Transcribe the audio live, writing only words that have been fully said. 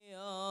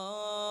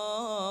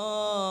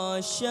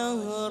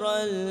شهر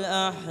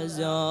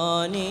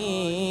الأحزان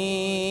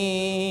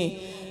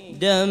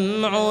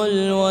دمع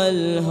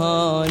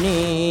الولهان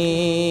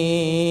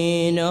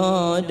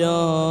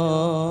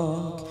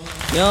ناداك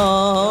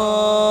يا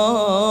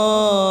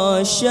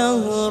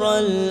شهر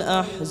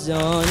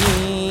الأحزان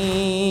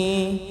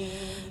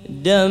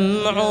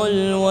دمع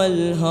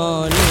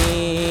الولهان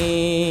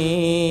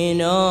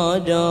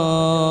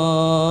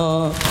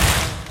ناداك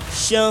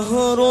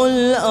شهر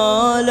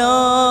الآلام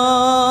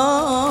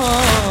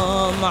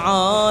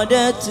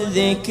عادت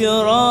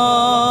ذكراك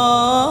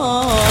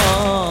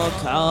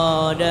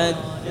عادت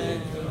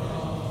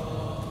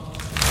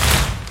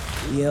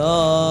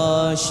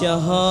يا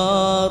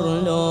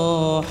شهر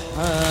لو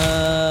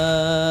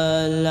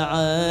حل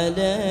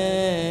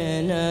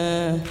علينا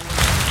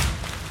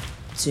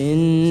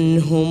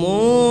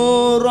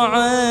تنهمر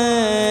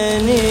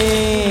عيني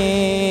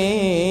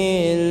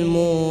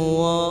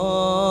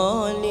الموالي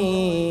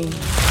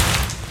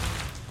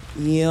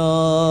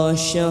يا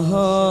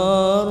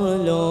شهر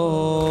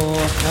لو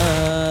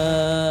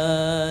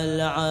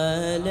حل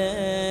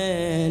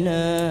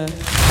علينا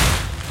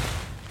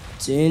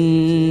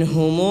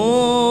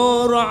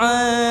تنهمر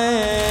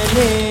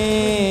عيني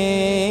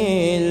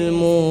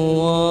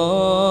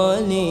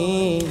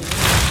الموالي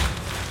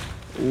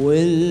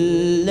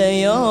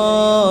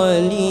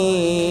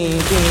والليالي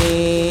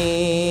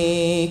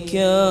بيك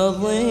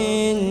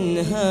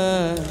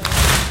ظنها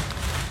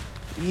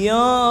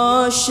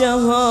يا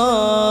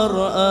شهر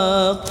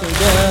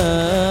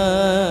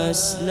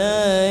أقدس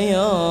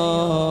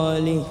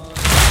ليالي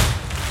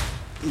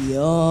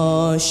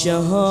يا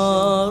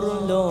شهر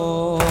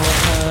لو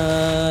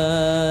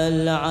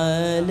حل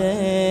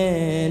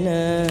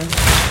علينا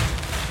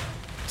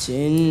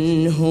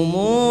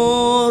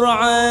تنهمر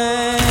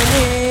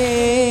عيني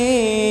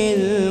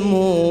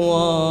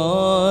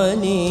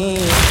الموالي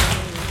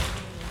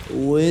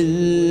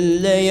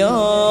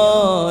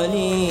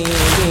والليالي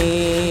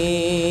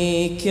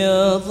بيك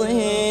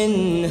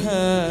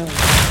ظنها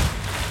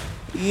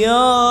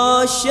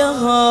يا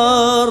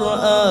شهر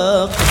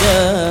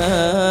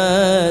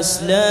أقدس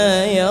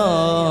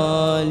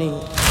ليالي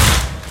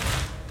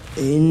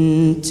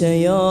انت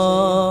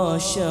يا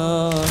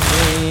شهر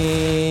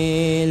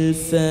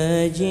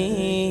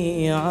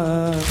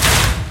الفجيعة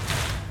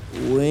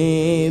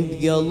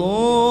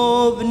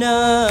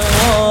وبقلوبنا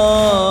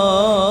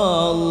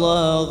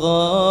والله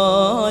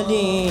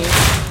غالي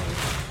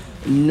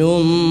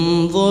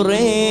ننظر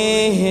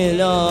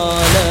هلالك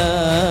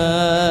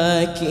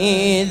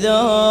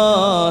إذا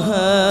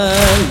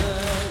هل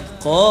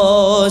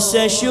قوس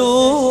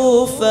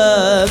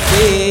أشوفه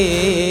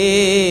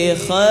في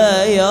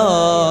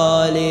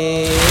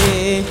خيالي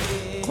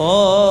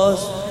قوس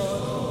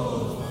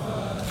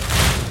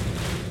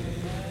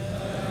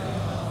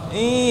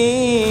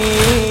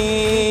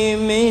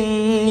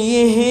من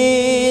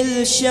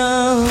يهل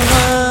شهرك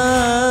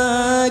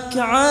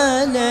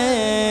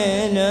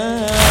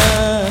علينا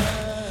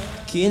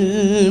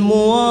كل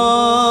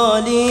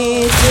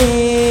موالي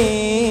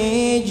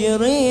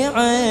تجري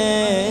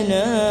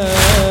عينا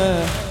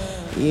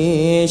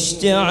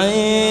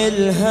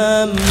يشتعل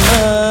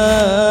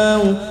همه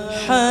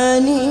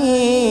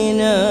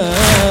وحنينا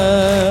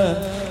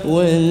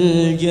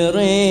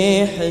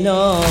والجريح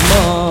لا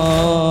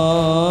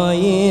ما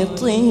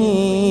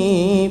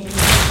يطيب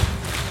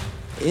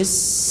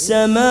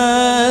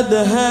السما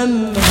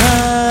بهمها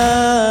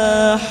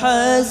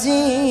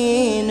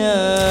حزينة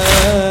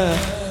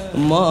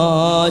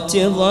ما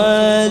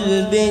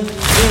تظل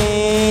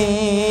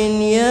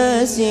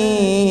بالدنيا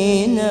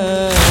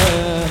زينة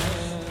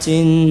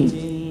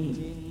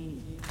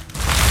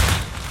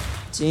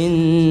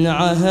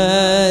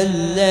تنعها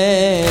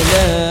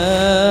الليلة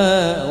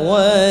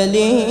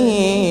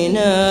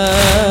ولينا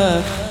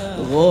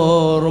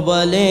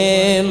غربة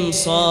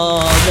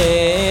لمصاب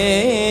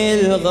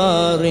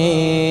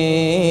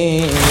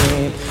الغريب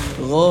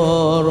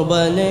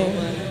غربة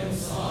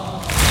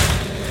لمصاب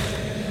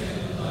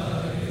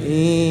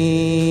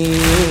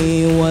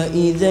الغريب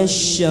وإذا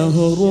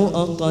الشهر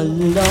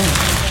أطله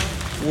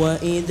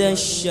وإذا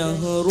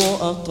الشهر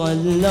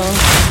أطله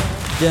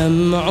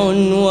دمع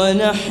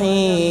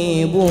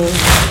ونحيب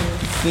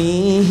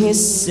فيه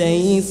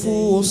السيف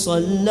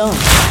صلى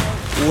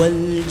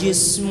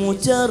والجسم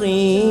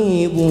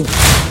تريب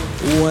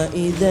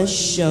وإذا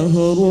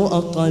الشهر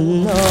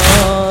أطلى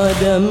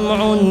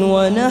دمع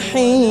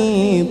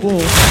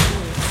ونحيب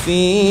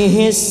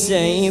فيه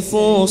السيف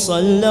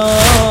صلى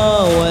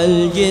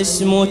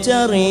والجسم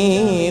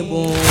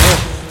تريب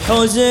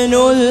حزن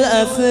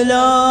الأفلاك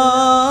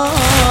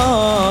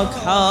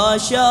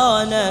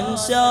حاشا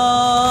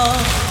ننساه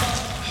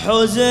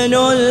حزن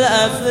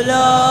الأفلاك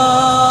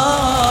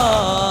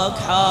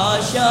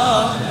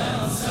حاشا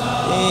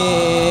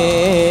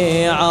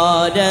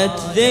عادت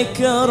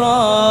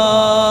ذكراك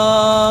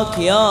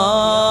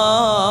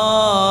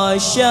يا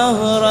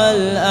شهر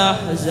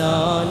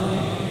الأحزان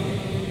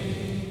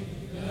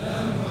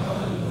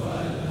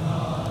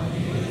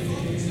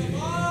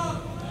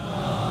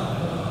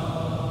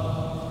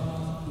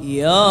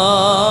يا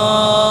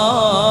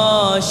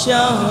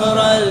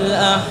شهر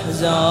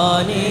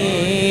الأحزان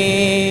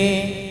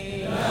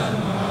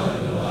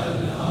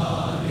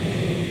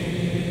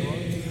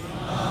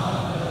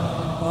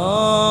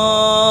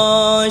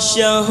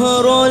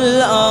شهر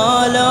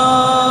الآلام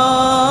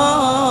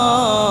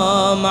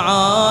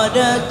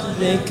عادت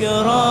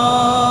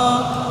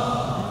ذكراك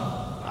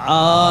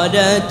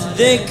عادت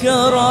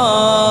ذكراك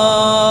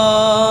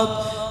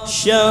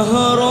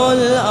شهر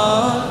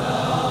الآلام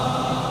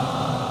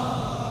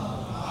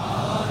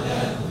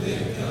عادت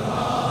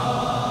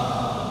ذكراك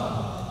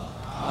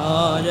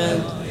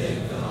عادت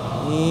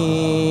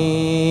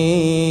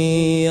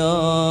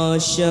يا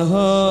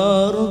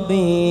شهر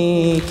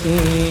بك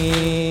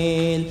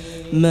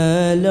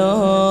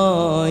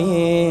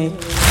الملايك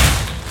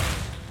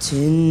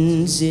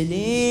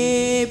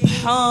تنزلي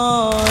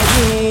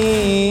بحالي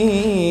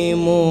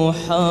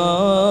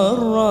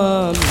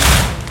محرم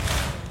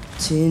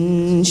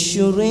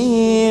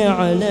تنشري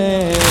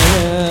علينا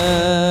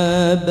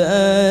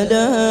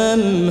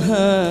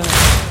بألمها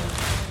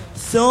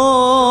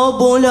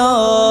ثوب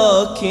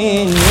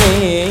لكن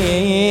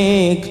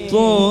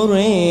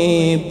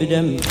يقطري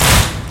بدم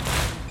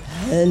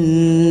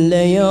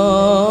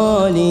هالليالي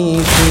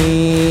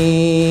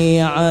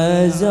في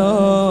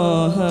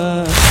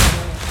عزاها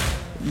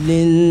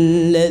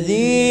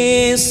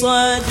للذي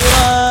صدرتها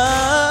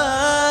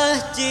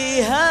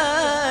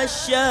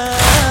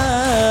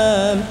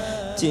الشام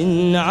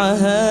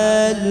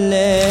تنعها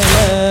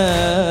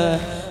الليلة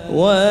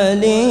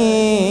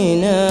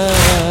ولينا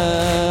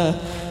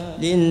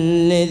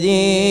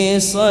للذي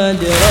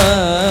صدرتها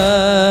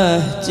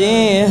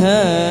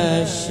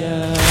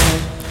الشام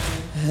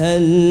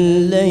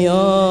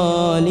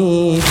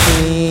هالليالي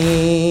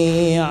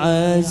في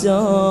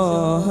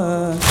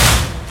عزاها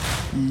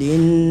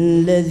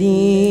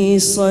للذي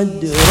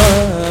صدرتها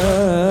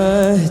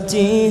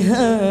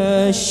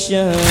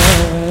الشام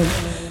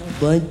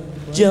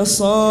ضجة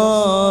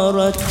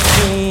صارت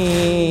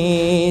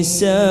في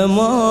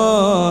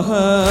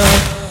سماها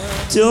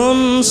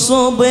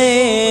تنصب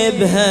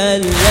بها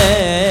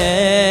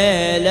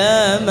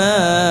الليلة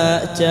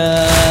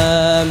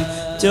مأتم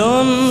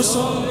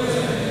تنصب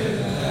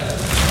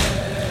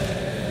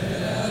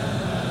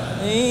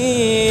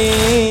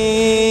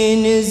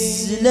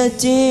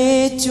نزلت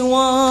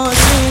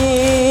تواسي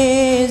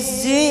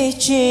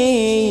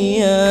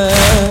الزكية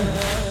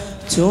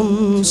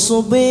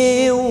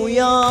تنصبي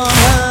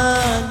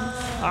وياها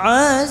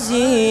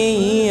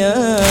عزية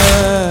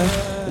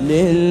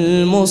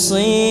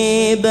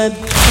للمصيبة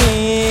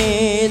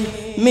بكل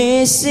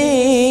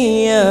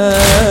مسية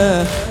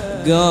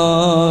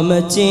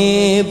قامت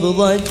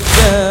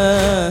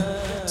بضجة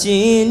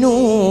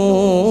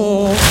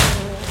تنوح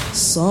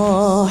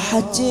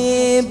صاحت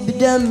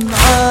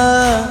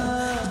بدمعة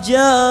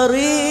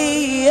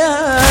جارية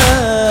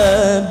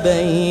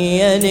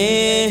بين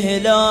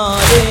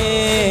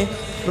هلالي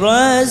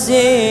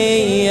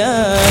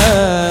رزية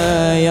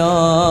يا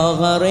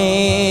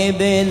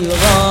غريب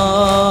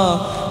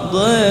الغاضرية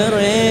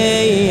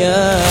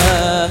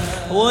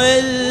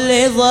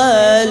واللي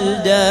ظل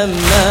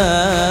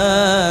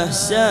دمه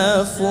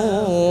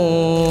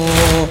سفو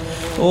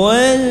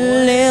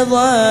واللي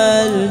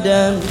ظل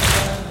دمه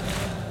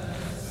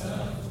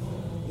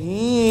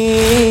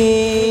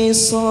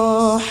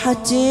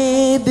صاحت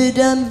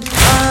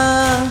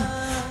بدمعة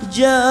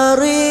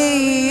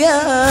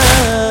جارية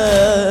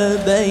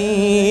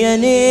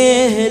بين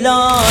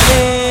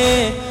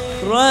هلالي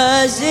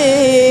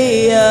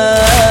رزية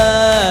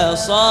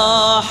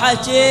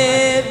صاحت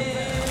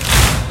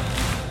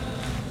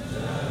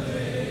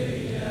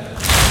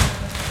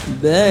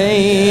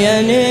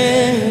بين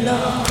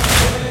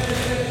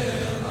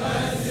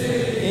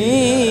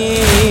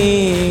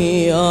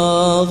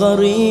يا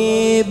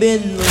غريب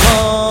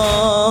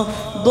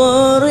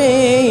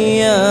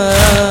الغاضرية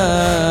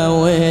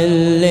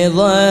واللي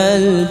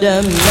ظل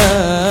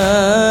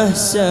دمه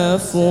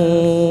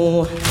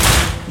سفوح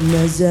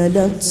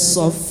نزلت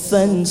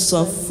صفا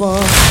صفا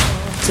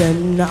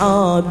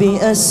تنعى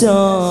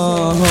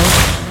بأساها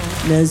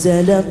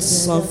نزلت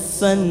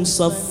صفا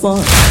صفا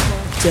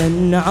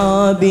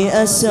تنعى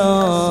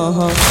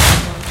بأساها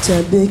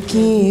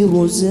تبكي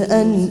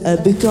رزءا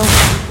أبكى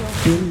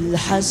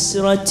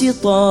بالحسرة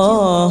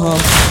طاها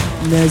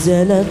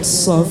نزلت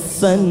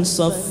صفا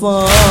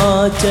صفا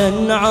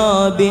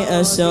تنعى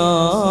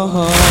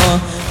بأساها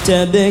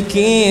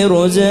تبكي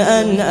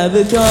رزءا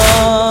أبكى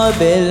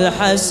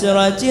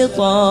بالحسرة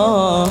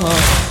طاها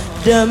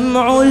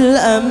دمع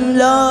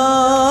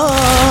الأملاك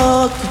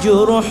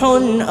جرح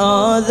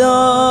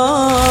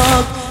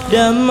آذاك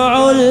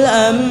دمع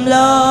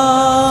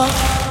الأملاك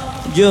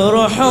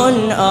جرح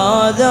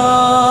آذاك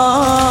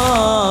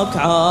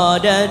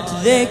عادت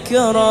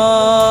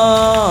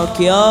ذكراك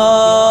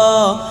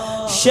يا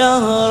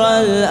شهر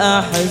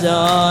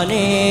الأحزان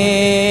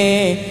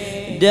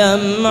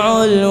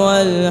دمع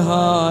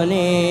الولهان